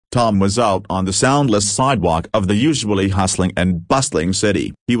Tom was out on the soundless sidewalk of the usually hustling and bustling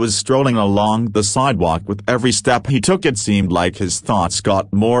city. He was strolling along the sidewalk. With every step he took it seemed like his thoughts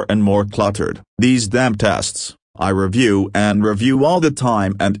got more and more cluttered. These damn tests. I review and review all the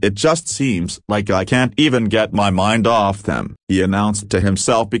time and it just seems like I can't even get my mind off them, he announced to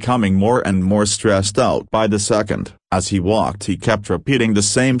himself, becoming more and more stressed out by the second. As he walked he kept repeating the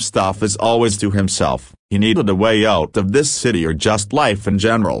same stuff as always to himself. He needed a way out of this city or just life in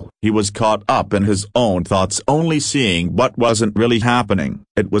general. He was caught up in his own thoughts, only seeing what wasn't really happening.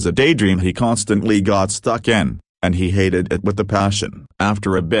 It was a daydream he constantly got stuck in, and he hated it with a passion.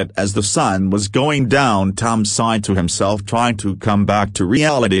 After a bit, as the sun was going down, Tom sighed to himself, trying to come back to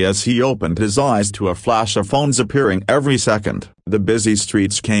reality as he opened his eyes to a flash of phones appearing every second. The busy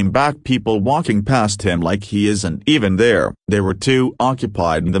streets came back, people walking past him like he isn't even there. They were too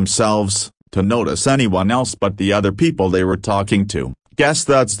occupied in themselves to notice anyone else but the other people they were talking to. Guess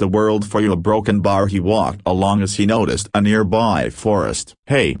that's the world for you. A broken bar he walked along as he noticed a nearby forest.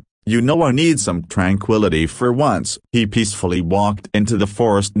 Hey, you know, I need some tranquility for once. He peacefully walked into the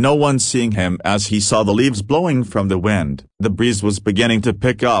forest, no one seeing him as he saw the leaves blowing from the wind. The breeze was beginning to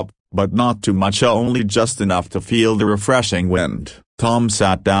pick up, but not too much, only just enough to feel the refreshing wind. Tom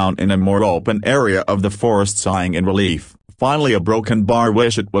sat down in a more open area of the forest, sighing in relief. Finally a broken bar.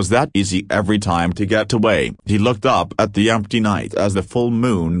 Wish it was that easy every time to get away. He looked up at the empty night as the full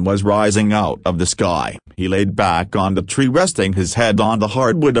moon was rising out of the sky. He laid back on the tree, resting his head on the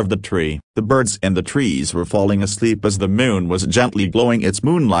hardwood of the tree. The birds in the trees were falling asleep as the moon was gently glowing its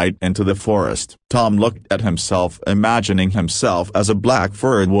moonlight into the forest. Tom looked at himself, imagining himself as a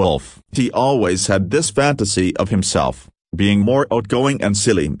black-furred wolf. He always had this fantasy of himself being more outgoing and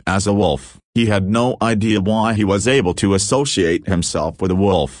silly as a wolf. He had no idea why he was able to associate himself with a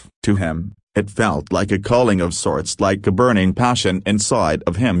wolf. To him, it felt like a calling of sorts, like a burning passion inside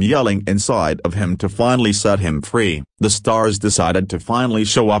of him yelling inside of him to finally set him free. The stars decided to finally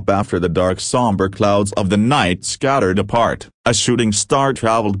show up after the dark, somber clouds of the night scattered apart. A shooting star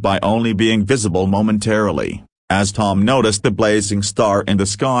traveled by, only being visible momentarily, as Tom noticed the blazing star in the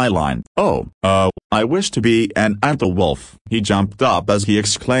skyline. "Oh, I wish to be an anti-wolf." He jumped up as he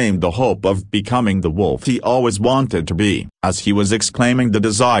exclaimed the hope of becoming the wolf he always wanted to be. As he was exclaiming the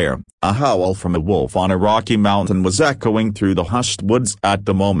desire, a howl from a wolf on a rocky mountain was echoing through the hushed woods at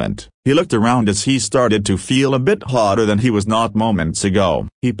the moment. He looked around as he started to feel a bit hotter than he was not moments ago.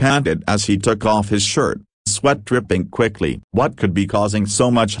 He panted as he took off his shirt, sweat dripping quickly. What could be causing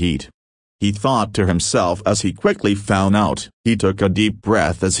so much heat? He thought to himself as he quickly found out. He took a deep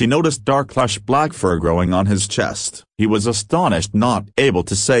breath as he noticed dark lush black fur growing on his chest. He was astonished, not able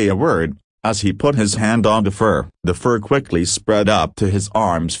to say a word, as he put his hand on the fur. The fur quickly spread up to his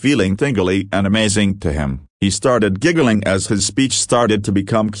arms, feeling tingly and amazing to him. He started giggling as his speech started to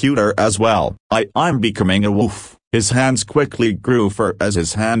become cuter as well. I'm becoming a wolf." His hands quickly grew fur as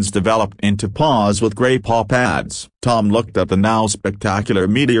his hands developed into paws with gray paw pads. Tom looked at the now spectacular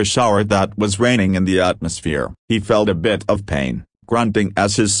meteor shower that was raining in the atmosphere. He felt a bit of pain, grunting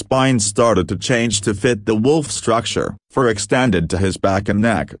as his spine started to change to fit the wolf structure. Fur extended to his back and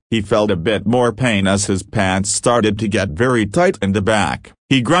neck. He felt a bit more pain as his pants started to get very tight in the back.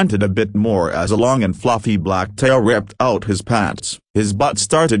 He grunted a bit more as a long and fluffy black tail ripped out his pants. His butt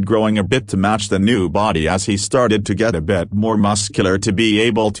started growing a bit to match the new body as he started to get a bit more muscular to be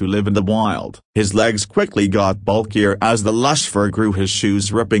able to live in the wild. His legs quickly got bulkier as the lush fur grew, his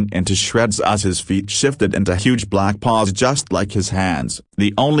shoes ripping into shreds as his feet shifted into huge black paws just like his hands.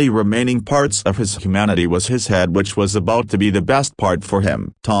 The only remaining parts of his humanity was his head, which was about to be the best part for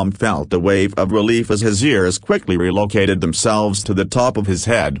him. Tom felt a wave of relief as his ears quickly relocated themselves to the top of his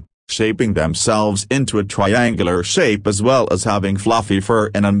head, shaping themselves into a triangular shape as well as having fluffy fur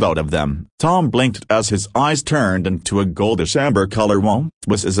in and out of them. Tom blinked as his eyes turned into a goldish amber color. "Whoa,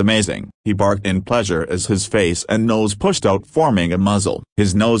 this is amazing." He barked in pleasure as his face and nose pushed out, forming a muzzle.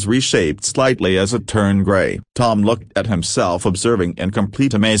 His nose reshaped slightly as it turned gray. Tom looked at himself, observing in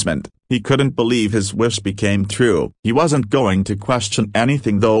complete amazement. He couldn't believe his wish became true. He wasn't going to question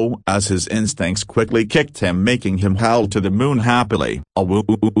anything though, as his instincts quickly kicked him, making him howl to the moon happily.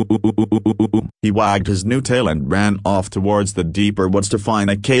 He wagged his new tail and ran off towards the deeper woods to find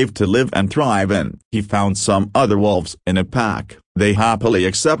a cave to live and thrive in. He found some other wolves in a pack. They happily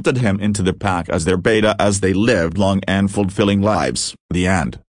accepted him into the pack as their beta as they lived long and fulfilling lives. The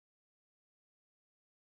end.